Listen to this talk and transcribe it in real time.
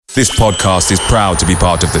This podcast is proud to be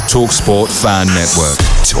part of the TalkSport Fan Network.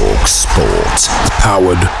 TalkSport.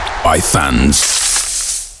 Powered by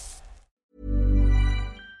fans.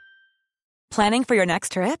 Planning for your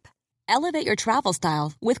next trip? Elevate your travel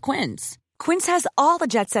style with Quince. Quince has all the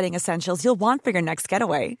jet-setting essentials you'll want for your next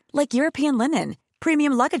getaway, like European linen,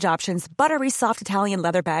 premium luggage options, buttery soft Italian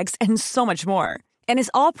leather bags, and so much more. And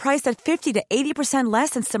is all priced at 50 to 80% less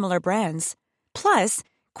than similar brands. Plus,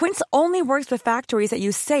 Quince only works with factories that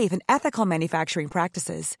use safe and ethical manufacturing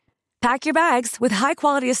practices. Pack your bags with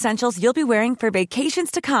high-quality essentials you'll be wearing for vacations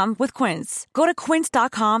to come with Quince. Go to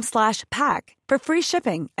quince.com/pack for free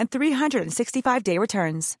shipping and 365-day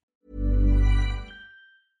returns.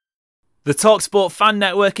 The TalkSport Fan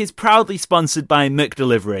Network is proudly sponsored by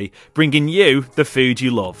McDelivery, bringing you the food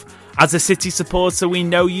you love. As a City supporter, we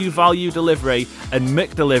know you value delivery, and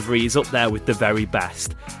McDelivery is up there with the very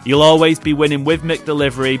best. You'll always be winning with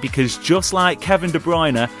McDelivery because just like Kevin De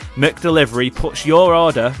Bruyne, McDelivery puts your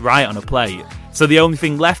order right on a plate. So the only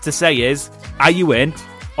thing left to say is, are you in?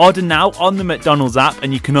 Order now on the McDonald's app,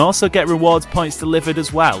 and you can also get rewards points delivered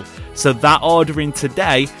as well. So that ordering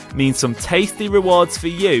today means some tasty rewards for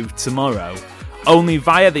you tomorrow. Only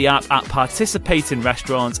via the app at participating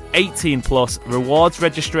restaurants. 18 plus, rewards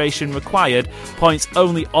registration required, points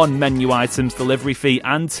only on menu items, delivery fee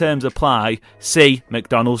and terms apply. See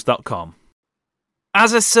mcdonalds.com.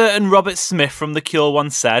 As a certain Robert Smith from The Cure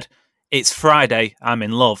once said, it's Friday, I'm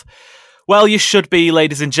in love. Well, you should be,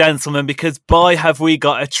 ladies and gentlemen, because boy, have we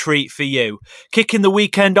got a treat for you. Kicking the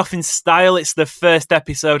weekend off in style, it's the first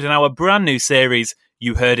episode in our brand new series,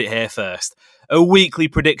 You Heard It Here First. A weekly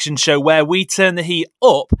prediction show where we turn the heat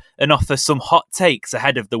up and offer some hot takes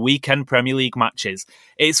ahead of the weekend Premier League matches.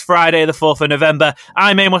 It's Friday the 4th of November.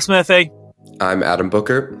 I'm Amos Murphy. I'm Adam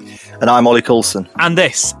Booker. And I'm Ollie Coulson. And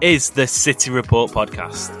this is the City Report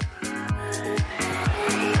podcast.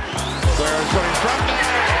 Whereas got in front there.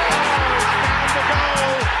 Found the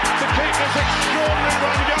goal to keep this extraordinary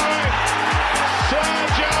run going.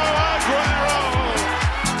 Sergio Aguero.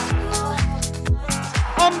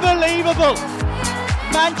 Unbelievable.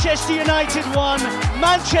 Manchester United 1,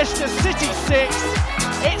 Manchester City 6.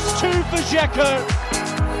 It's 2 for Dzeko.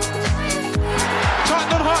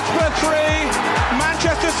 Tottenham Hotspur 3,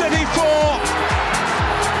 Manchester City 4.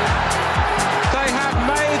 They have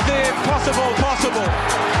made the impossible possible.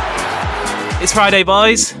 It's Friday,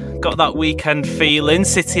 boys. Got that weekend feeling.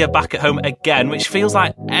 City are back at home again, which feels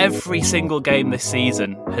like every single game this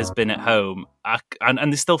season has been at home.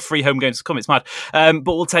 And there's still 3 home games to come. It's mad. But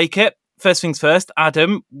we'll take it. First things first,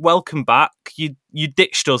 Adam, welcome back. You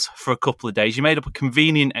ditched us for a couple of days. You made up a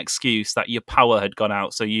convenient excuse that your power had gone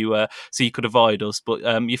out, so you could avoid us. But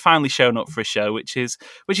you finally shown up for a show, which is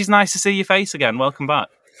nice to see your face again. Welcome back.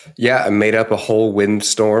 Yeah, I made up a whole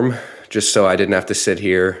windstorm just so I didn't have to sit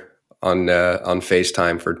here on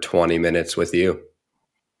FaceTime for 20 minutes with you.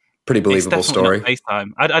 Pretty believable story. Not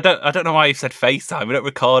FaceTime. I don't know why you said FaceTime. We don't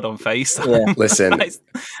record on FaceTime. Yeah. Listen,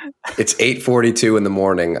 it's 8:42 in the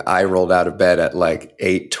morning. I rolled out of bed at like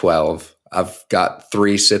 8:12. I've got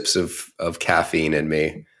 3 sips of caffeine in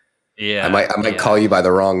me. Yeah, I might call you by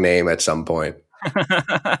the wrong name at some point.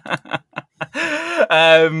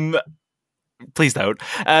 Please don't.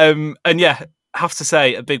 And yeah, have to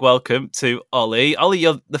say a big welcome to Ollie. Ollie,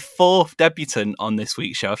 you're the 4th debutant on this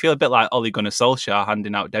week's show. I feel a bit like Ole Gunnar Solskjaer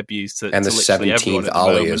handing out debuts to and the 17th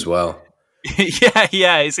Ollie as well.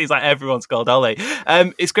 yeah. It seems like everyone's called Ollie.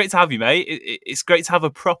 It's great to have you, mate. It's great to have a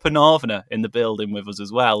proper Northerner in the building with us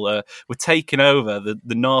as well. We're taking over. The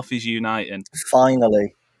North is uniting.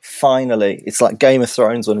 Finally. It's like Game of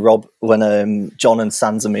Thrones when Jon and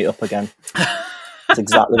Sansa meet up again. That's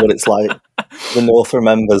exactly what it's like. The North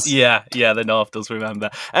remembers. Yeah, the North does remember.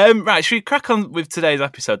 Right, should we crack on with today's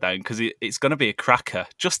episode then? Because it's going to be a cracker,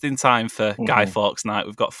 just in time for Guy Fawkes night.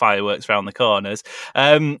 We've got fireworks around the corners.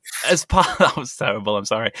 As part that was terrible, I'm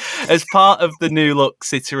sorry. As part of the new look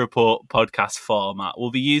City Report podcast format,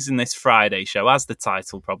 we'll be using this Friday show, as the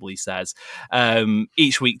title probably says,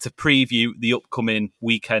 each week to preview the upcoming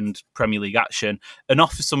weekend Premier League action and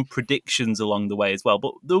offer some predictions along the way as well.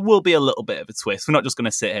 But there will be a little bit of a twist. We're not just going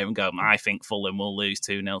to sit here and go, I think Fulham will lose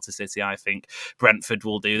 2-0 to City. I think Brentford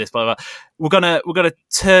will do this, blah, blah, blah. We're gonna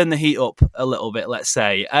turn the heat up a little bit, let's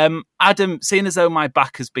say. Adam, seeing as though my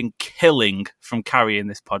back has been killing from carrying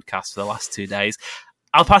this podcast for the last 2 days,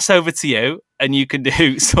 I'll pass over to you and you can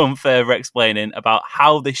do some further explaining about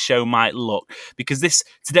how this show might look, because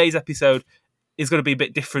today's episode is going to be a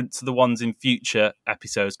bit different to the ones in future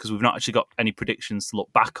episodes because we've not actually got any predictions to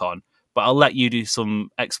look back on. But I'll let you do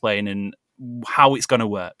some explaining how it's going to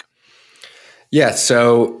work. Yeah,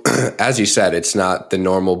 so as you said, it's not the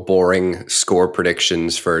normal boring score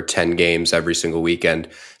predictions for 10 games every single weekend.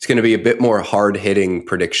 It's going to be a bit more hard-hitting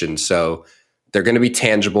predictions. So they're going to be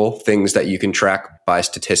tangible, things that you can track by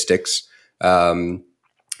statistics. They're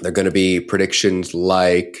going to be predictions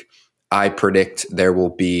like, I predict there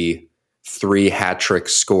will be 3 hat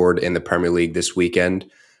tricks scored in the Premier League this weekend.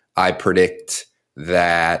 I predict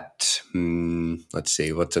that, let's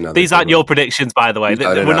see, what's another? These aren't your predictions, by the way.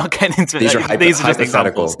 We're not getting into these it. Are These are just hypothetical.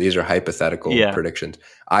 examples. These are hypothetical predictions.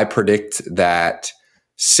 I predict that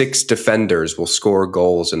 6 defenders will score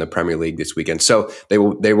goals in the Premier League this weekend. So they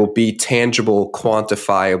will be tangible,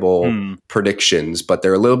 quantifiable predictions, but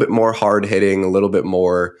they're a little bit more hard hitting, a little bit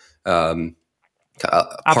more parlays.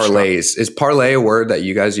 Is parlay a word that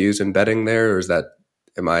you guys use in betting there, or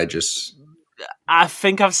am I just? I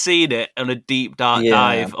think I've seen it on a deep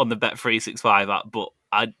dive on the Bet365 app, but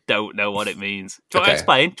I don't know what it means. Do you want to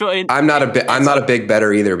explain? I'm not a big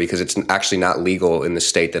bettor either, because it's actually not legal in the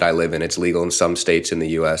state that I live in. It's legal in some states in the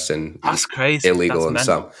U.S. and that's crazy. Illegal in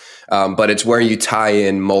some. But it's where you tie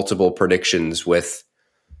in multiple predictions with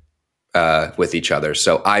each other.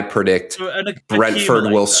 So I predict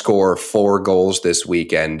Brentford will score 4 goals this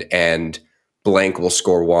weekend, and blank will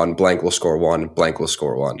score 1, blank will score 1, blank will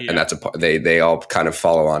score 1. Yeah. And that's they all kind of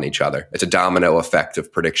follow on each other. It's a domino effect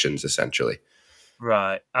of predictions, essentially.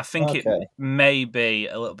 Right. I think it may be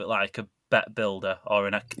a little bit like a bet builder or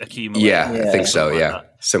an accumulator. Yeah, I think so. Yeah,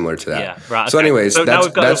 similar to that. Yeah, right. So anyways,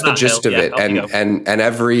 that's the gist of it. And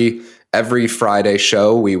every Friday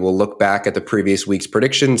show, we will look back at the previous week's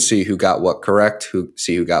predictions, see who got what correct,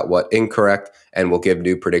 see who got what incorrect, and we'll give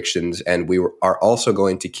new predictions. And we are also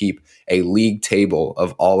going to keep a league table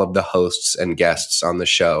of all of the hosts and guests on the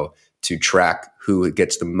show to track who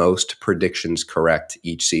gets the most predictions correct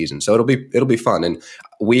each season. So it'll be fun. And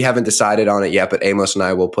we haven't decided on it yet, but Amos and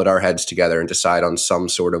I will put our heads together and decide on some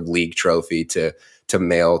sort of league trophy to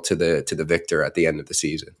mail to the victor at the end of the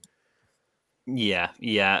season. Yeah.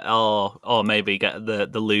 Or maybe get the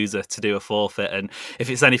loser to do a forfeit. And if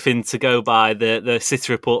it's anything to go by the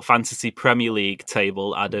City Report Fantasy Premier League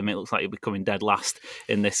table, Adam, it looks like you'll be coming dead last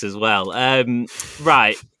in this as well.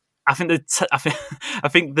 Right. I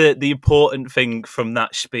think the important thing from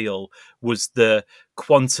that spiel was the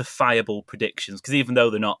quantifiable predictions, because even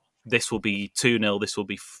though they're not, this will be 2-0, this will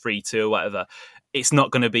be 3-2 or whatever, it's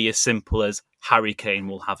not going to be as simple as Harry Kane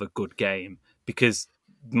will have a good game, because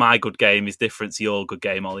my good game is different to your good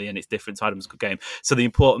game, Ollie, and it's different to Adam's good game. So the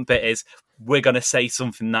important bit is we're going to say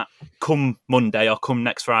something that come Monday or come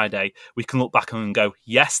next Friday, we can look back and go,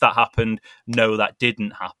 yes, that happened. No, that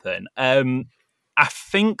didn't happen. I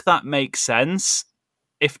think that makes sense.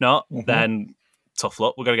 If not, then tough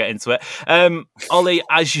luck. We're going to get into it. Ollie,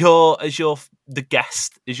 as you're the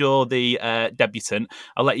guest, as you're the debutant,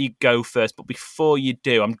 I'll let you go first. But before you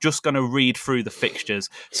do, I'm just going to read through the fixtures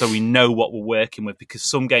so we know what we're working with, because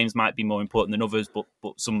some games might be more important than others, but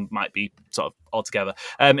some might be sort of altogether.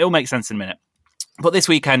 It'll make sense in a minute. But this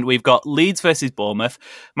weekend, we've got Leeds versus Bournemouth,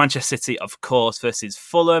 Manchester City, of course, versus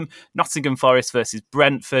Fulham, Nottingham Forest versus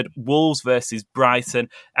Brentford, Wolves versus Brighton,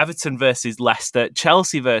 Everton versus Leicester,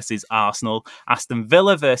 Chelsea versus Arsenal, Aston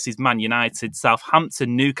Villa versus Man United,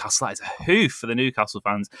 Southampton, Newcastle, that is a hoof for the Newcastle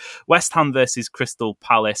fans, West Ham versus Crystal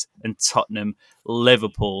Palace, and Tottenham,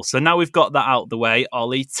 Liverpool. So now we've got that out of the way,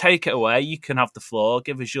 Ollie, take it away. You can have the floor.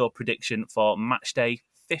 Give us your prediction for match day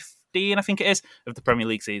 15, I think it is, of the Premier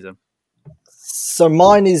League season. So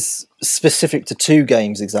mine is specific to 2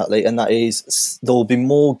 games exactly, and that is there will be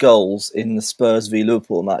more goals in the Spurs v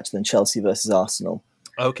Liverpool match than Chelsea versus Arsenal.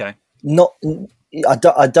 Okay. I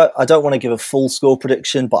don't want to give a full score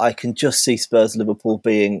prediction, but I can just see Spurs Liverpool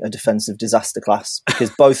being a defensive disaster class,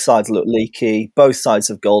 because both sides look leaky, both sides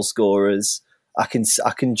have goal scorers. I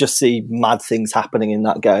can just see mad things happening in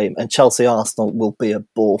that game, and Chelsea Arsenal will be a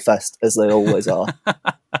ball fest, as they always are.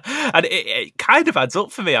 And it kind of adds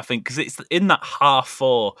up for me, I think, because it's in that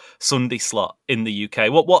 4:30 Sunday slot in the UK.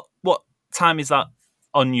 What time is that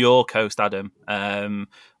on your coast, Adam? On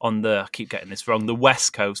I keep getting this wrong, the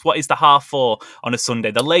West Coast. What is the 4:30 on a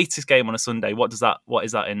Sunday? The latest game on a Sunday. What is that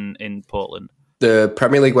in Portland? The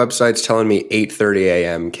Premier League website's telling me 8:30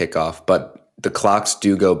 a.m. kickoff, but the clocks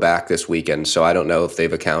do go back this weekend, so I don't know if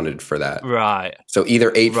they've accounted for that. Right. So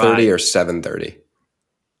either 8:30 or 7:30.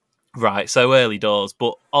 Right, so early doors.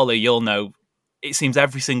 But Ollie, you'll know, it seems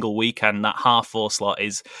every single weekend that 4:30 slot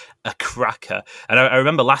is a cracker. And I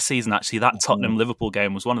remember last season, actually, that Tottenham-Liverpool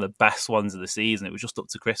game was one of the best ones of the season. It was just up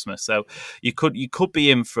to Christmas. So you could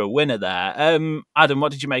be in for a winner there. Adam,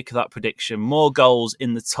 what did you make of that prediction? More goals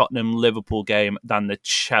in the Tottenham-Liverpool game than the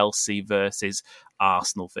Chelsea versus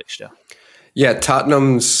Arsenal fixture? Yeah,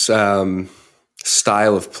 Tottenham's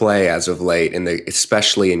style of play as of late,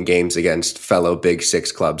 especially in games against fellow Big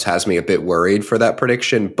Six clubs, has me a bit worried for that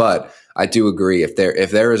prediction. But I do agree, if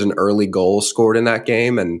there is an early goal scored in that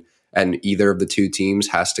game and either of the two teams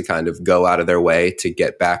has to kind of go out of their way to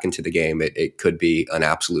get back into the game, it could be an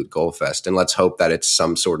absolute goal fest. And let's hope that it's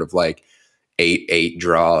some sort of like 8-8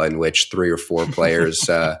 draw in which 3 or 4 players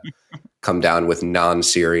come down with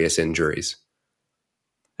non-serious injuries.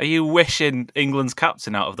 Are you wishing England's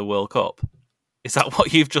captain out of the World Cup? Is that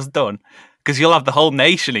what you've just done? Because you'll have the whole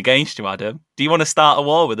nation against you, Adam. Do you want to start a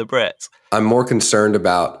war with the Brits? I'm more concerned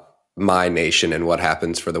about my nation and what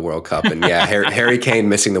happens for the World Cup. And yeah, Harry Kane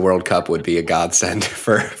missing the World Cup would be a godsend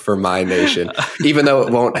for my nation, even though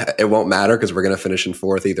it won't matter because we're going to finish in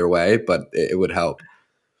 4th either way, but it would help.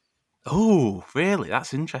 Oh, really?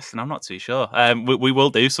 That's interesting. I'm not too sure. We will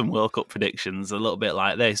do some World Cup predictions a little bit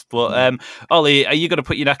like this. But Ollie, are you going to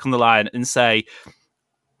put your neck on the line and say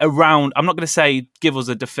around, I'm not going to say give us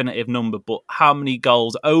a definitive number, but how many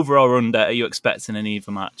goals over or under are you expecting in either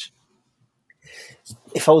match?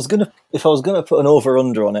 If I was gonna put an over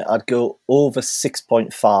under on it, I'd go over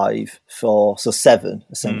 6.5 for 7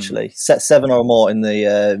 essentially. Set 7 or more in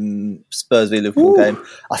the Spurs v Liverpool game.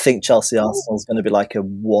 I think Chelsea Arsenal is going to be like a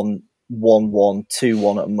 1-1,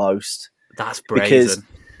 2-1 at most. That's brazen.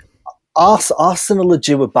 Because Arsenal are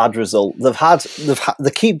due a bad result.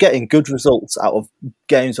 They keep getting good results out of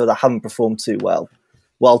games where they haven't performed too well.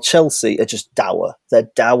 While Chelsea are just dour. They're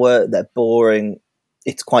dour. They're boring.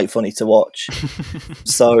 It's quite funny to watch.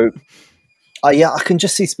 So, I can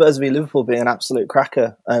just see Spurs v Liverpool being an absolute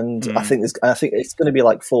cracker, and I think it's going to be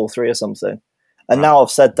like 4-3 or something. And now I've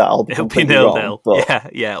said that, it'll be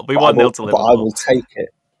 0-0. Yeah, it'll be 1-0 to Liverpool. But I will take it.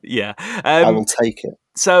 Yeah, I will take it.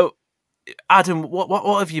 So, Adam,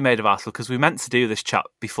 what have you made of Arsenal? Because we meant to do this chat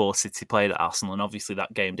before City played at Arsenal, and obviously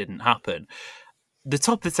that game didn't happen. The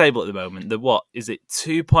top of the table at the moment, what is it?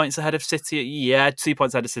 2 points ahead of City? Yeah, 2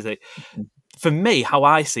 points ahead of City. For me, how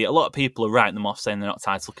I see it, a lot of people are writing them off saying they're not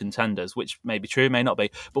title contenders, which may be true, may not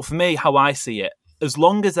be. But for me, how I see it, as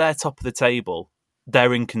long as they're top of the table,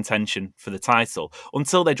 they're in contention for the title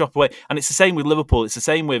until they drop away. And it's the same with Liverpool. It's the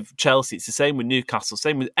same with Chelsea. It's the same with Newcastle.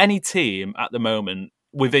 Same with any team at the moment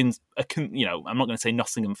within, I'm not going to say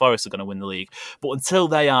Nottingham Forest are going to win the league, but until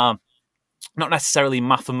they are not necessarily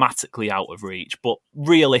mathematically out of reach, but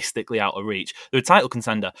realistically out of reach, they're a title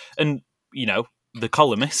contender. And, the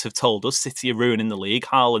columnists have told us City are ruining the league.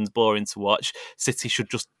 Haaland's boring to watch. City should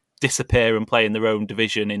just disappear and play in their own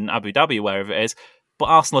division in Abu Dhabi, wherever it is. But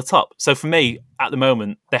Arsenal are top. So for me, at the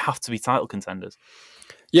moment, they have to be title contenders.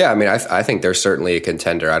 Yeah, I mean, I think they're certainly a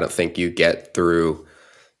contender. I don't think you get through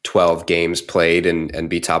 12 games played and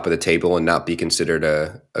be top of the table and not be considered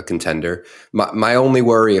a contender. My only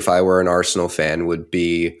worry, if I were an Arsenal fan, would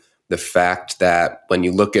be the fact that when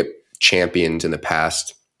you look at champions in the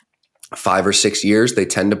past 5 or 6 years, they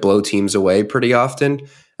tend to blow teams away pretty often.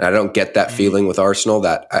 And I don't get that feeling with Arsenal,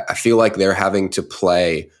 that I feel like they're having to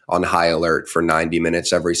play on high alert for 90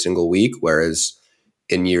 minutes every single week, whereas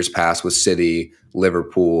in years past with City,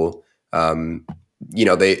 Liverpool,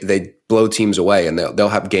 they blow teams away and they'll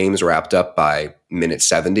have games wrapped up by minute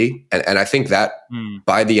 70. And I think that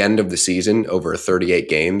by the end of the season, over 38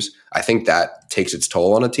 games, I think that takes its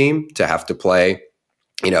toll on a team to have to play,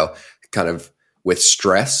 kind of with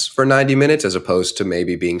stress for 90 minutes as opposed to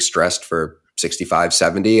maybe being stressed for 65,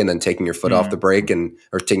 70 and then taking your foot off the brake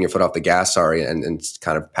or taking your foot off the gas, and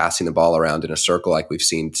kind of passing the ball around in a circle like we've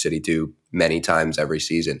seen City do many times every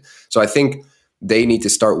season. So I think they need to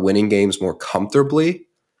start winning games more comfortably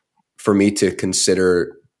for me to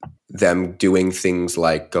consider them doing things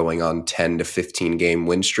like going on 10 to 15 game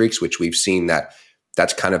win streaks, which we've seen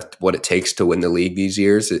that's kind of what it takes to win the league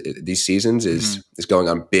these seasons is going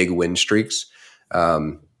on big win streaks.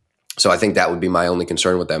 So I think that would be my only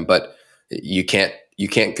concern with them, but you can't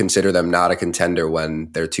consider them not a contender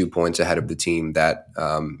when they're 2 points ahead of the team that,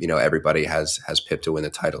 everybody has pipped to win the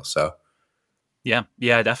title. So. Yeah,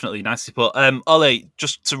 definitely. Nicely put. Ollie,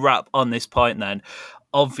 just to wrap on this point then,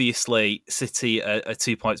 obviously City are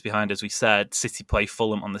 2 points behind, as we said. City play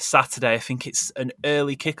Fulham on the Saturday. I think it's an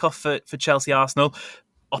early kickoff for Chelsea Arsenal.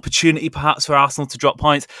 Opportunity perhaps for Arsenal to drop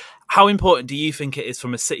points. How important do you think it is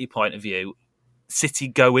from a City point of view? City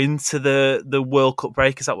go into the World Cup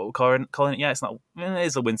break? Is that what we're calling it? Yeah, it's not. It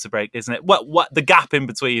is a winter break, isn't it? What the gap in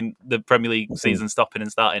between the Premier League season stopping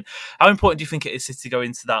and starting? How important do you think it is City go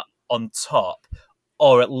into that on top,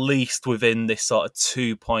 or at least within this sort of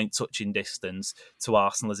 2 point touching distance to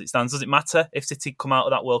Arsenal as it stands? Does it matter if City come out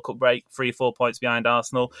of that World Cup break 3 or 4 points behind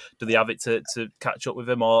Arsenal? Do they have it to catch up with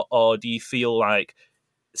them, or do you feel like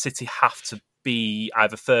City have to be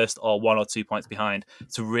either first or 1 or 2 points behind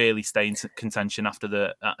to really stay in contention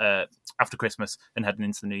after after Christmas and heading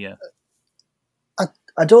into the new year?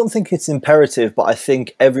 I don't think it's imperative, but I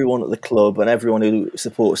think everyone at the club and everyone who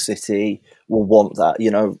supports City will want that.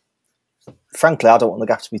 Frankly, I don't want the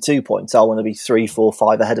gap to be 2 points. I want to be 3, 4,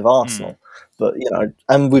 5 ahead of Arsenal. But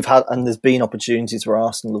and there's been opportunities where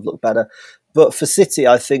Arsenal have looked better. But for City,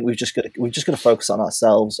 I think we've just got to focus on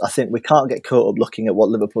ourselves. I think we can't get caught up looking at what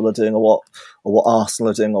Liverpool are doing or what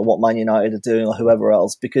Arsenal are doing or what Man United are doing or whoever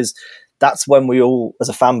else, because that's when we all, as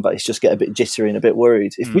a fan base, just get a bit jittery and a bit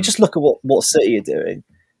worried. If we just look at what City are doing,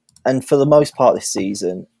 and for the most part this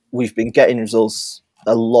season, we've been getting results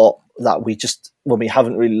a lot that when we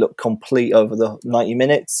haven't really looked complete over the 90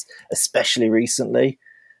 minutes, especially recently.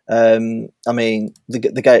 The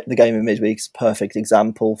game in midweek is a perfect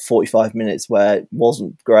example. 45 minutes where it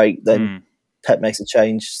wasn't great, then Pep makes a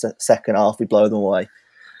change. Second half, we blow them away.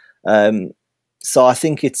 So I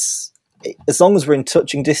think it's, as long as we're in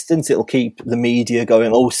touching distance, it'll keep the media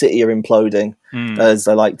going, oh, City are imploding, as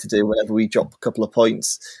they like to do whenever we drop a couple of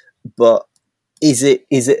points. But is it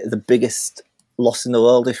the biggest loss in the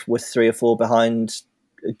world if we're 3 or 4 behind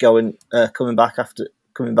coming back after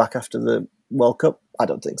the World Cup? I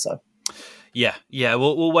don't think so. Yeah,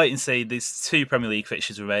 we'll wait and see. There's 2 Premier League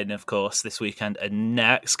fixtures remaining, of course, this weekend and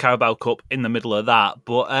next. Carabao Cup in the middle of that.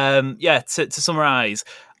 But to summarise,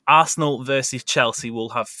 Arsenal versus Chelsea will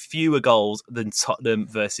have fewer goals than Tottenham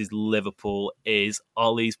versus Liverpool is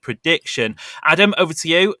Ollie's prediction. Adam, over to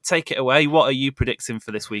you. Take it away. What are you predicting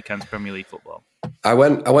for this weekend's Premier League football? I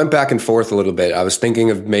went back and forth a little bit. I was thinking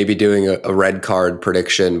of maybe doing a red card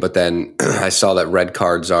prediction, but then I saw that red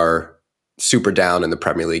cards are super down in the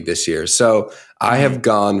Premier League this year. So I have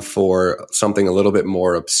gone for something a little bit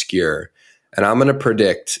more obscure. And I'm going to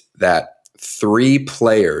predict that 3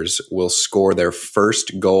 players will score their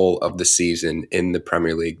first goal of the season in the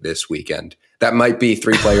Premier League this weekend. That might be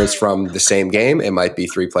 3 players from the same game. It might be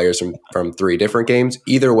 3 players from 3 different games.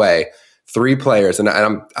 Either way, 3 players. And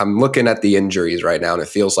I'm looking at the injuries right now, and it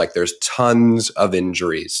feels like there's tons of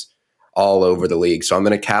injuries all over the league. So I'm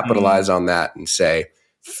going to capitalize on that and say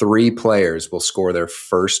 3 players will score their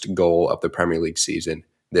first goal of the Premier League season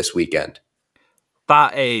this weekend.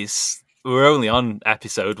 We're only on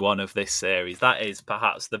episode 1 of this series. That is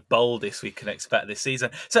perhaps the boldest we can expect this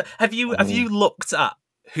season. So have you looked at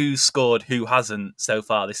who's scored, who hasn't so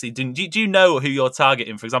far this season? Do you know who you're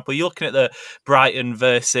targeting? For example, you're looking at the Brighton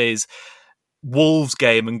versus Wolves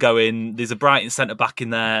game and going, there's a Brighton centre-back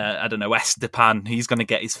in there, I don't know, Estepan, he's going to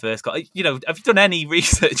get his first goal. Have you done any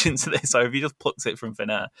research into this, or have you just plucked it from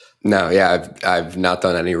thin air? No, yeah, I've not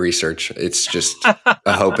done any research. It's just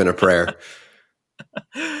a hope and a prayer.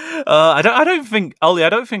 I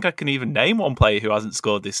don't think I can even name one player who hasn't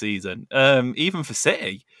scored this season. Even for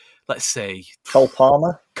City, let's see, Cole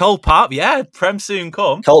Palmer, yeah, Prem soon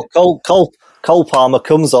come. Cole Palmer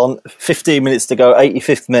comes on, 15 minutes to go,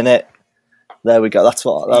 85th minute. There we go. That's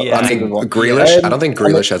what I think. Grealish. I don't think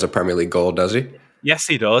Grealish has a Premier League goal, does he? Yes,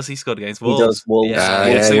 he does. He scored against Wolves. He does.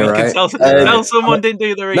 Wolves. So you can tell someone didn't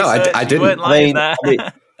do the research. No, I didn't.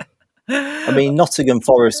 I mean, Nottingham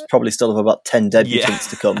Forest probably still have about 10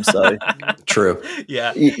 debutantes to come. So true.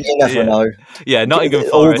 Yeah, you never know. Yeah, Nottingham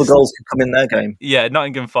Forest. All the goals can come in their game. Yeah,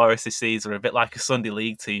 Nottingham Forest this season are a bit like a Sunday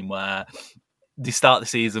League team where they start the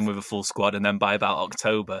season with a full squad, and then by about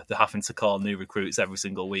October, they're having to call new recruits every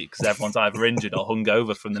single week because everyone's either injured or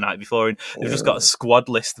hungover from the night before, and they've just got a squad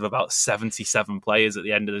list of about 77 players at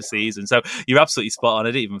the end of the season. So you're absolutely spot on. I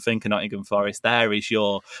didn't even think of Nottingham Forest. There is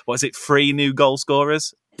your, 3 new goal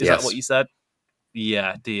scorers? Is that what you said?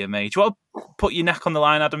 Yeah, dear me. Do you want to put your neck on the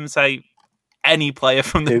line, Adam, and say any player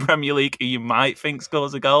from the Premier League who you might think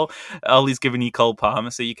scores a goal? Ollie's giving you Cole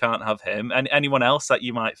Palmer, so you can't have him. And anyone else that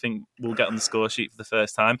you might think will get on the score sheet for the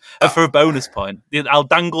first time? For a bonus point, I'll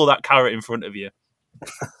dangle that carrot in front of you.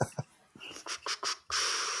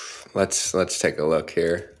 Let's take a look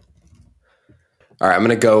here. All right, I'm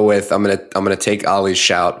gonna take Ollie's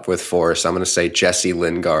shout with force. I'm gonna say Jesse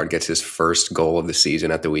Lingard gets his first goal of the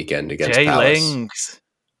season at the weekend against Palace.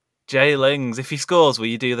 Jay Lings, if he scores, will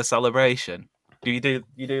you do the celebration? Do you do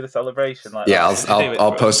the celebration? Like yeah,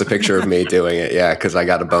 I'll post a picture of me doing it. Yeah, because I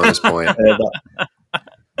got a bonus point.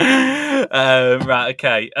 Right,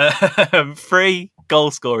 okay. 3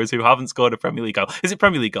 goal scorers who haven't scored a Premier League goal. Is it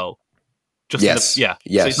Premier League goal? Yes. Yes.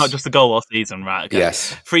 So it's not just a goal all season, right? Okay.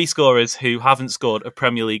 Yes. 3 scorers who haven't scored a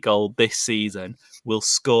Premier League goal this season will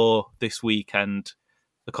score this weekend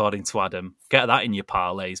according to Adam. Get that in your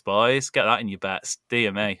parlays, boys. Get that in your bets.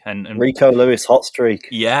 Dear me. And Rico Lewis, hot streak.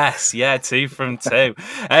 Yes, 2 from 2.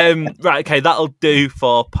 Right, okay, that'll do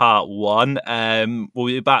for part 1. We'll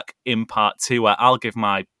be back in part 2 where I'll give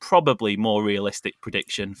my probably more realistic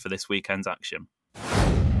prediction for this weekend's action.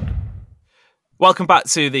 Welcome back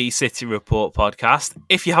to the City Report podcast.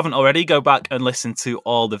 If you haven't already, go back and listen to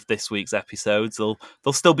all of this week's episodes. They'll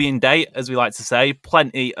still be in date, as we like to say.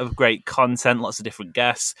 Plenty of great content, lots of different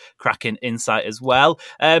guests, cracking insight as well.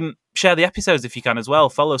 Share the episodes if you can as well.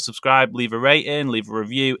 Follow, subscribe, leave a rating, leave a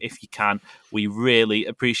review if you can. We really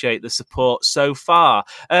appreciate the support so far.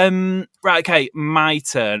 Right, okay, my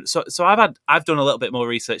turn. So I've done a little bit more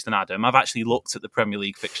research than Adam. I've actually looked at the Premier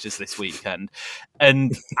League fixtures this weekend,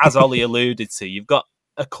 and as Ollie alluded to, you've got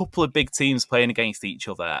a couple of big teams playing against each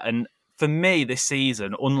other, and for me, this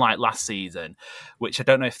season, unlike last season, which I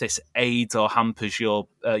don't know if this aids or hampers your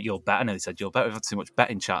bet. I know they said your bet. We've had too much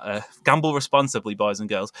betting chatter. Gamble responsibly, boys and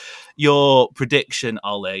girls. Your prediction,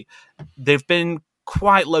 Ollie, they've been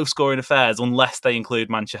quite low-scoring affairs, unless they include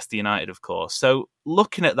Manchester United, of course. So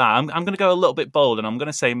looking at that, I'm going to go a little bit bold, and I'm going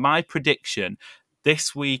to say my prediction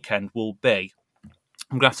this weekend will be,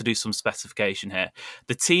 I'm going to have to do some specification here.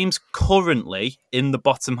 The teams currently in the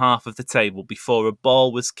bottom half of the table before a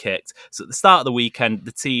ball was kicked. So at the start of the weekend,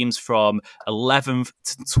 the teams from 11th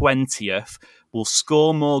to 20th will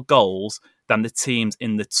score more goals than the teams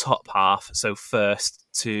in the top half. So 1st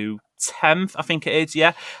to 10th, I think it is.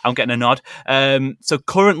 Yeah, I'm getting a nod. So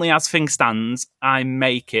currently, as things stands, I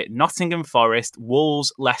make it Nottingham Forest,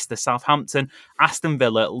 Wolves, Leicester, Southampton, Aston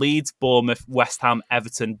Villa, Leeds, Bournemouth, West Ham,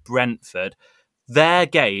 Everton, Brentford. Their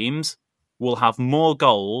games will have more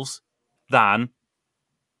goals than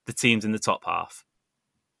the teams in the top half.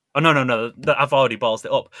 Oh, no. I've already ballsed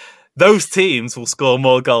it up. Those teams will score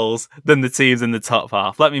more goals than the teams in the top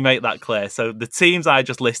half. Let me make that clear. So the teams I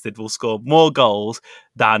just listed will score more goals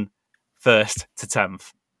than 1st to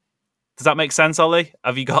 10th. Does that make sense, Ollie?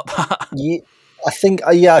 Have you got that?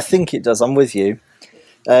 Yeah, I think it does. I'm with you.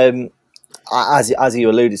 As you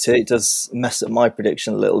alluded to, it does mess up my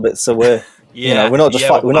prediction a little bit. So we're we're not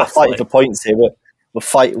just we're not fighting for points here. We're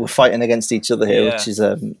fighting against each other here, which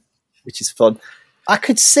is fun. I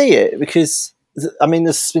could see it because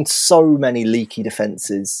there's been so many leaky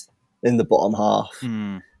defences in the bottom half.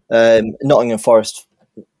 Nottingham Forest,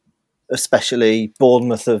 especially.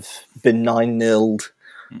 Bournemouth have been 9-0'd.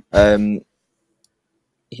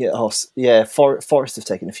 Forest have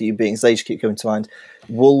taken a few beatings. They just keep coming to mind.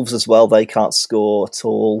 Wolves as well. They can't score at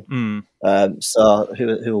all. So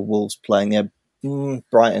who are Wolves playing? Yeah,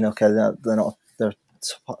 Brighton. Okay, they're not.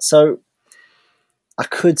 So I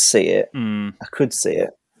could see it.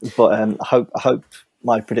 But I hope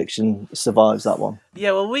my prediction survives that one.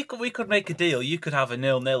 Yeah, well, we could make a deal. You could have a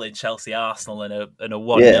 0-0 in Chelsea Arsenal and a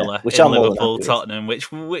 1-0 in Liverpool Tottenham,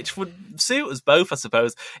 which would suit us both, I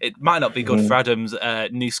suppose. It might not be good for Adam's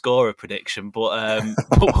new scorer prediction, but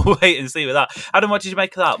we'll wait and see with that. Adam, what did you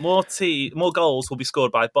make of that? More goals will be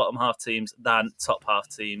scored by bottom half teams than top half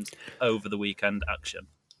teams over the weekend action.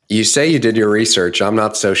 You say you did your research. I'm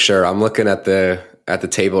not so sure. I'm looking at the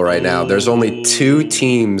table right now. There's only 2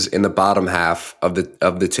 teams in the bottom half of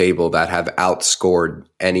the table that have outscored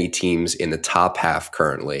any teams in the top half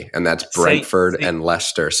currently, and that's Brentford and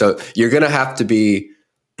Leicester. So you're going to have to be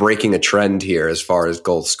breaking a trend here as far as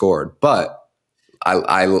goals scored. But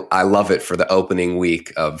I love it for the opening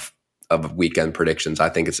week of weekend predictions. I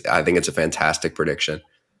think it's a fantastic prediction.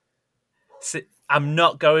 I'm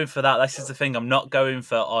not going for that. This is the thing. I'm not going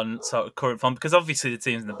for on sort of current form because obviously the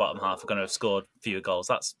teams in the bottom half are going to have scored fewer goals.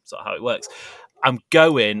 That's sort of how it works. I'm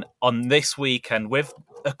going on this weekend with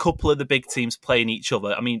a couple of the big teams playing each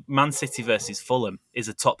other. I mean, Man City versus Fulham is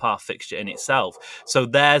a top half fixture in itself. So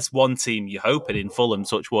there's one team you're hoping in Fulham,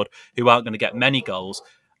 Touchwood, who aren't going to get many goals.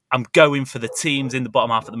 I'm going for the teams in the bottom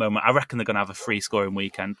half at the moment. I reckon they're going to have a free scoring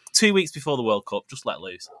weekend. 2 weeks before the World Cup, just let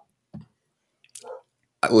loose.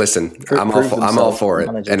 Listen, I'm all for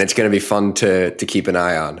it, and it's going to be fun to keep an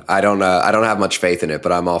eye on. I don't have much faith in it,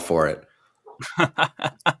 but I'm all for it.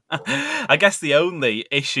 I guess the only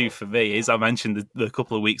issue for me is I mentioned the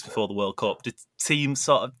couple of weeks before the World Cup. Did teams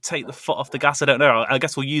sort of take the foot off the gas? I don't know. I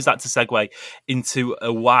guess we'll use that to segue into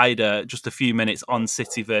a wider, just a few minutes on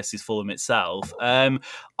City versus Fulham itself.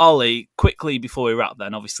 Ollie, quickly before we wrap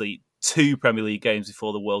then, obviously 2 Premier League games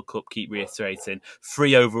before the World Cup, keep reiterating.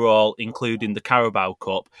 3 overall, including the Carabao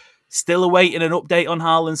Cup. Still awaiting an update on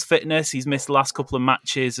Haaland's fitness. He's missed the last couple of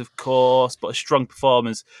matches, of course, but a strong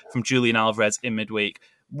performance from Julian Alvarez in midweek.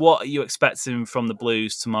 What are you expecting from the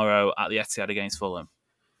Blues tomorrow at the Etihad against Fulham?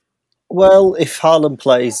 Well, if Haaland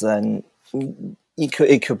plays, then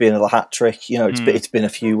it could be another hat trick. You know, it's been a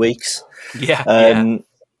few weeks.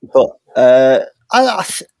 But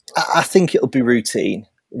I think it'll be routine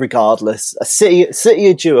regardless. City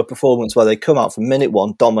are due a performance where they come out from minute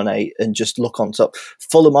one, dominate, and just look on top.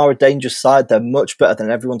 Fulham are a dangerous side. They're much better than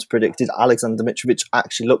everyone's predicted. Alexander Mitrovic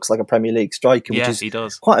actually looks like a Premier League striker, which he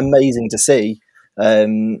does. Quite amazing to see.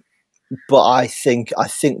 But I think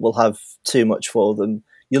we'll have too much for them.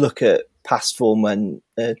 You look at past form when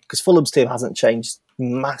because Fulham's team hasn't changed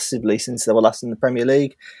massively since they were last in the Premier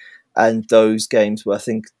League, and those games were I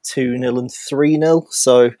think 2-0 and 3-0.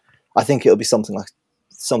 So I think it'll be something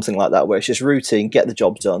like that where it's just routine, get the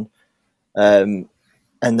job done, and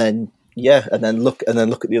then look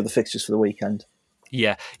at the other fixtures for the weekend.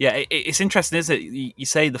 Yeah, it's interesting, isn't it? You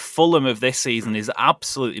say the Fulham of this season is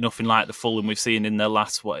absolutely nothing like the Fulham we've seen in their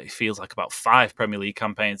last, what it feels like about 5 Premier League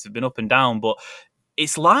campaigns. They've been up and down, but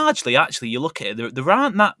it's largely, actually, you look at it, there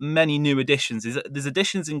aren't that many new additions. There's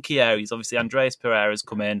additions in key areas. Obviously, Andreas Pereira's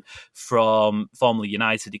come in from formerly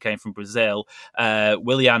United. He came from Brazil.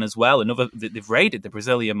 Willian as well. They've raided the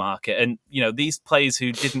Brazilian market. And, you know, these players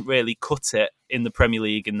who didn't really cut it in the Premier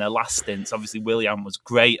League in their last stints. Obviously, Willian was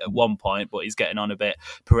great at one point, but he's getting on a bit.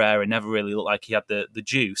 Pereira never really looked like he had the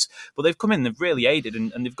juice. But they've come in, they've really aided,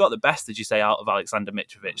 and they've got the best, as you say, out of Alexander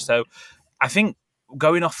Mitrovic. So I think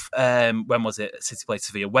going off, when was it? City played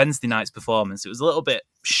Sevilla. Wednesday night's performance, it was a little bit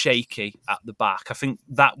shaky at the back. I think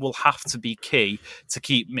that will have to be key to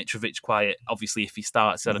keep Mitrovic quiet, obviously, if he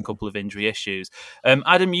starts at a couple of injury issues.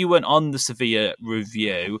 Adam, you went on the Sevilla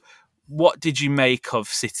review. What did you make of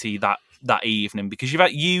City that evening? Because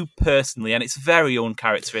you personally, and it's very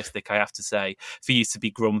uncharacteristic, I have to say, for you to be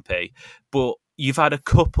grumpy, but you've had a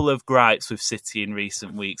couple of gripes with City in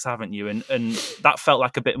recent weeks, haven't you? And that felt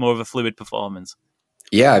like a bit more of a fluid performance.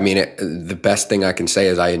 Yeah, I mean, the best thing I can say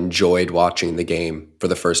is I enjoyed watching the game for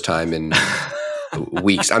the first time in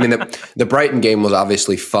weeks. I mean, the Brighton game was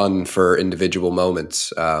obviously fun for individual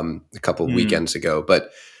moments a couple of weekends ago. But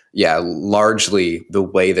yeah, largely the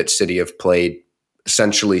way that City have played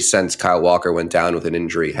essentially since Kyle Walker went down with an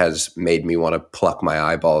injury has made me want to pluck my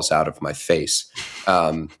eyeballs out of my face.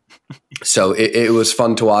 So it was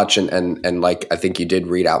fun to watch. And like, I think you did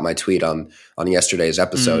read out my tweet on yesterday's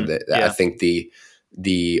episode that I think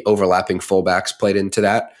the overlapping fullbacks played into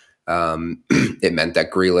that. It meant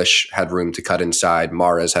that Grealish had room to cut inside.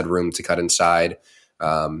 Mahrez had room to cut inside.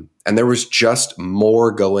 And there was just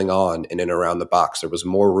more going on in and around the box. There was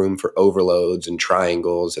more room for overloads and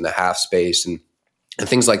triangles and a half space and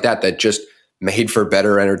things like that just made for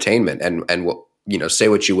better entertainment. And what, you know, say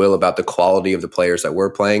what you will about the quality of the players that were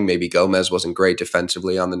playing. Maybe Gomez wasn't great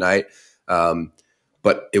defensively on the night,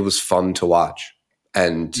 but it was fun to watch.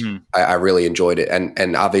 And I really enjoyed it.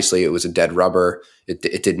 And obviously it was a dead rubber.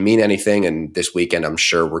 It didn't mean anything. And this weekend, I'm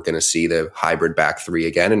sure we're going to see the hybrid back 3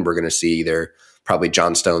 again. And we're going to see either probably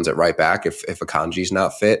John Stones at right back if Akanji's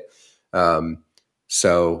not fit.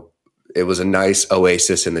 So it was a nice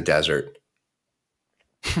oasis in the desert.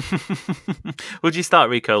 Would you start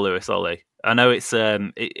Rico Lewis, Ollie? I know it's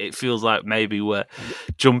it feels like maybe we're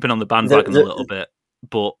jumping on the bandwagon a little bit,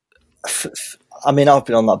 but I mean, I've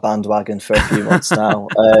been on that bandwagon for a few months now.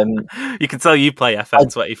 You can tell you play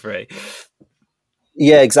FM23.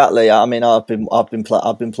 Yeah, exactly. I mean, I've been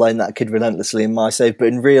playing that kid relentlessly in my save, but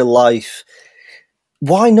in real life,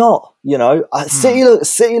 why not? You know, City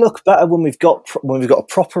look better when we've got a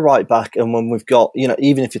proper right back, and when we've got, you know,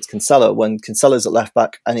 even if it's Cancelo, when Cancelo's at left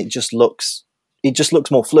back, and it just looks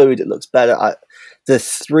more fluid. It looks better. The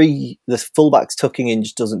fullbacks tucking in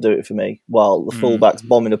just doesn't do it for me. While the fullbacks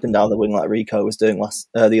bombing up and down the wing like Rico was doing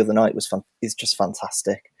the other night is just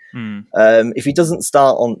fantastic. If he doesn't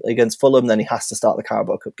start against Fulham, then he has to start the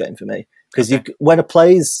Carabao Cup game for me. Because when a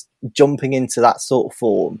player's jumping into that sort of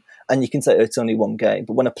form, and you can say it's only one game,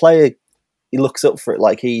 but when a player he looks up for it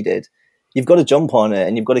like he did, you've got to jump on it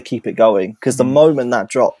and you've got to keep it going. Because the moment that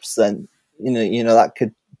drops, then you know that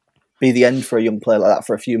could be the end for a young player like that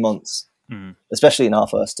for a few months. Especially in our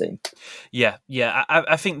first team. Yeah.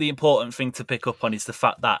 I think the important thing to pick up on is the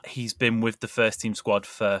fact that he's been with the first team squad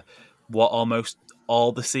for almost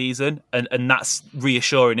all the season, and that's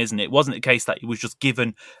reassuring, isn't it? It wasn't the case that he was just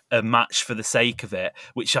given a match for the sake of it,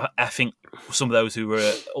 which I think some of those who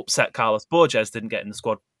were upset Carlos Borges didn't get in the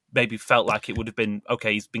squad maybe felt like it would have been,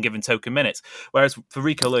 okay, he's been given token minutes. Whereas for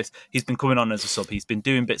Rico Lewis, he's been coming on as a sub. He's been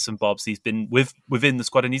doing bits and bobs. He's been within the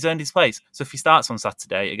squad and he's earned his place. So if he starts on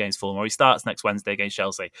Saturday against Fulham or he starts next Wednesday against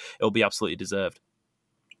Chelsea, it'll be absolutely deserved.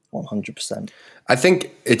 100%. I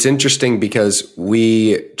think it's interesting because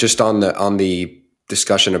we just on the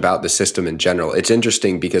discussion about the system in general, it's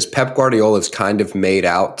interesting because Pep Guardiola is kind of made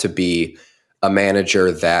out to be a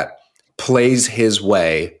manager that plays his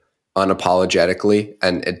way unapologetically,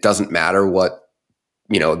 and it doesn't matter what,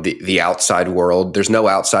 the outside world, there's no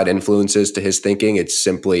outside influences to his thinking. It's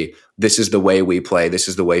simply, this is the way we play. This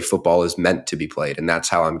is the way football is meant to be played. And that's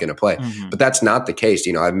how I'm going to play. Mm-hmm. But that's not the case.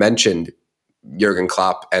 I mentioned Jurgen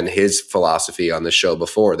Klopp and his philosophy on the show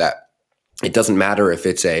before, that it doesn't matter if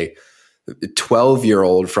it's a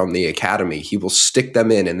 12-year-old from the academy. He will stick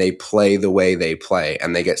them in and they play the way they play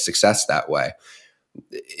and they get success that way.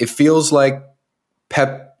 It feels like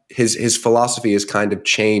Pep, his philosophy has kind of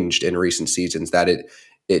changed in recent seasons, that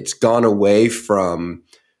it's gone away from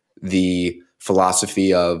the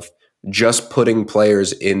philosophy of just fitting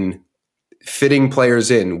players in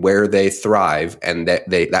where they thrive, and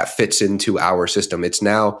that fits into our system. It's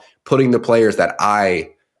now putting the players that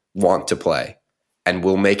I want to play, and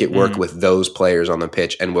we'll make it work with those players on the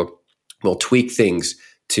pitch, and we'll tweak things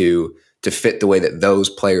to fit the way that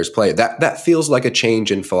those players play. That feels like a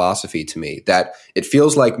change in philosophy to me. That it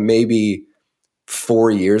feels like maybe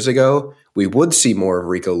 4 years ago we would see more of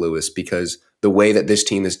Rico Lewis, because the way that this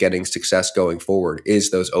team is getting success going forward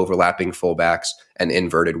is those overlapping fullbacks and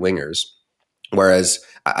inverted wingers. Whereas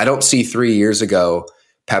I don't see 3 years ago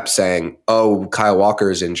Pep saying, "Oh, Kyle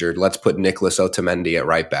Walker is injured, let's put Nicholas Otamendi at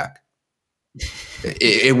right back."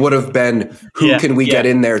 It would have been, who can we get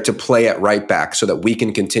in there to play at right back so that we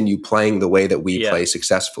can continue playing the way that we play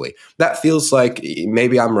successfully? That feels like,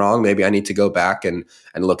 maybe I'm wrong. Maybe I need to go back and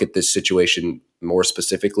look at this situation more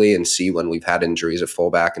specifically and see when we've had injuries at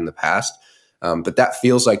fullback in the past. But that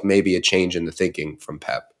feels like maybe a change in the thinking from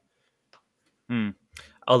Pep.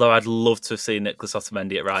 Although I'd love to have seen Nicholas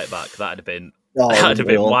Otamendi at right back. That'd have been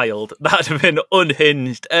wild. That'd have been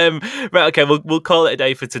unhinged. Right, okay, we'll call it a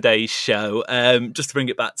day for today's show. Just to bring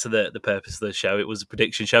it back to the purpose of the show, it was a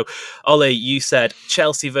prediction show. Ollie, you said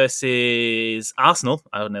Chelsea versus Arsenal,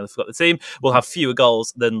 I nearly forgot the team, will have fewer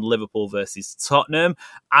goals than Liverpool versus Tottenham.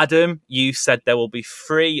 Adam, you said there will be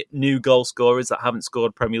 3 new goal scorers that haven't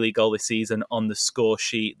scored a Premier League goal this season on the score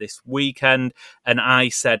sheet this weekend. And I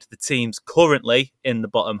said the teams currently in the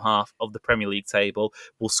bottom half of the Premier League table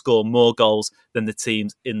will score more goals than the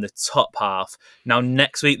teams in the top half. Now,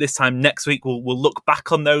 this time next week, we'll look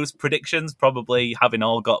back on those predictions, probably having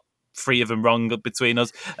all got 3 of them wrong between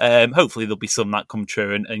us. Hopefully there'll be some that come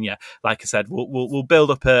true. And yeah, like I said, we'll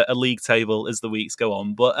build up a league table as the weeks go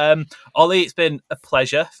on. But Ollie, it's been a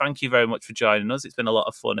pleasure. Thank you very much for joining us. It's been a lot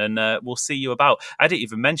of fun, and we'll see you about. I didn't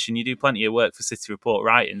even mention you do plenty of work for City Report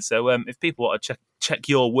writing. So if people want to check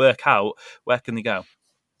your work out, where can they go?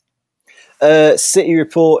 City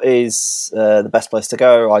Report is the best place to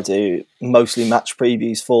go. I do mostly match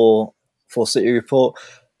previews for City Report.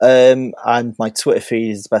 And my Twitter feed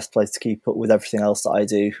is the best place to keep up with everything else that I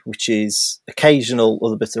do, which is occasional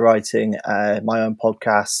other bits of writing, my own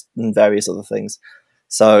podcast, and various other things.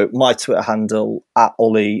 So my Twitter handle,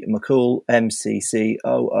 @Ollie McCool,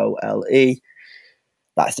 MCCOOLE.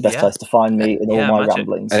 That's the best place to find me in all my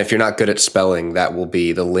ramblings. And if you're not good at spelling, that will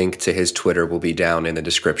be the link to his Twitter will be down in the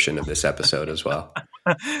description of this episode as well.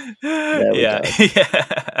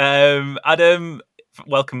 Adam,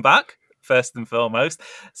 welcome back, first and foremost.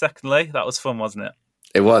 Secondly, that was fun, wasn't it?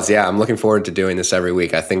 It was, yeah. I'm looking forward to doing this every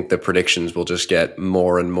week. I think the predictions will just get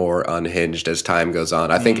more and more unhinged as time goes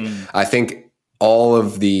on. I think all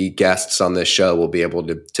of the guests on this show will be able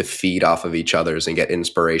to feed off of each other's and get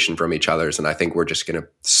inspiration from each other's. And I think we're just going to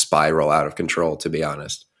spiral out of control, to be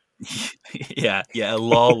honest. Yeah, a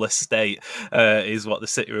lawless state is what the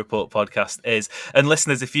City Report podcast is. And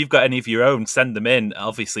listeners, if you've got any of your own, send them in.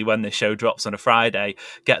 Obviously, when this show drops on a Friday,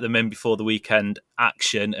 get them in before the weekend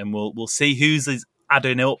action, and we'll see who's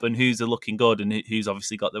adding up and who's looking good and who's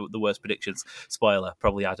obviously got the worst predictions. Spoiler,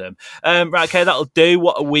 probably Adam. Right, okay, that'll do.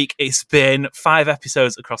 What a week it's been. 5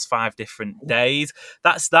 episodes across 5 different days.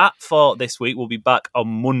 That's that for this week. We'll be back on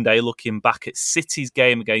Monday looking back at City's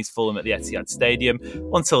game against Fulham at the Etihad Stadium.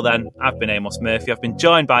 Until then, I've been Amos Murphy. I've been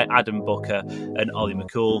joined by Adam Booker and Ollie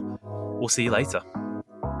McCool. We'll see you later.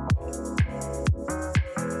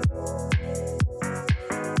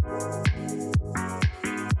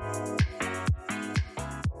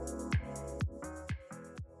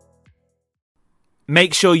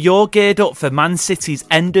 Make sure you're geared up for Man City's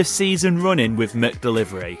end-of-season run-in with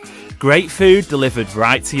McDelivery. Great food delivered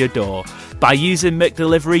right to your door. By using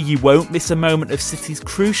McDelivery, you won't miss a moment of City's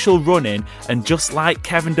crucial run-in, and just like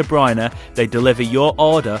Kevin De Bruyne, they deliver your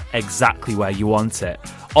order exactly where you want it.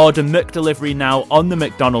 Order McDelivery now on the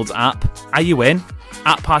McDonald's app. Are you in?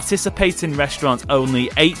 At participating restaurants only,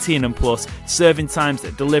 18 and plus, serving times,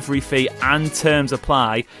 delivery fee and terms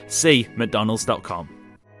apply. See mcdonalds.com.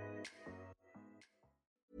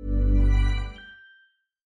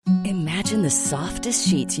 Imagine imagine the softest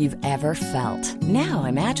sheets you've ever felt. Now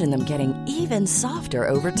imagine them getting even softer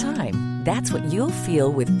over time. That's what you'll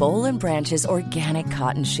feel with Boll & Branch's organic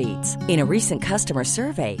cotton sheets. In a recent customer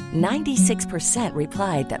survey, 96%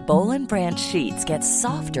 replied that Boll & Branch sheets get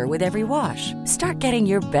softer with every wash. Start getting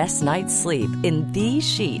your best night's sleep in these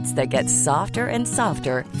sheets that get softer and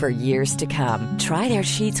softer for years to come. Try their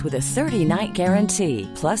sheets with a 30-night guarantee.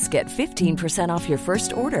 Plus, get 15% off your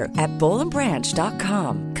first order at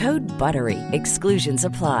bollandbranch.com. Code BUTTERY. Exclusions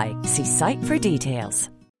apply. See site for details.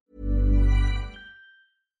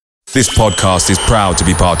 This podcast is proud to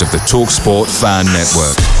be part of the TalkSport Fan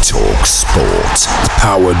Network. TalkSport.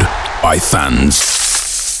 Powered by fans.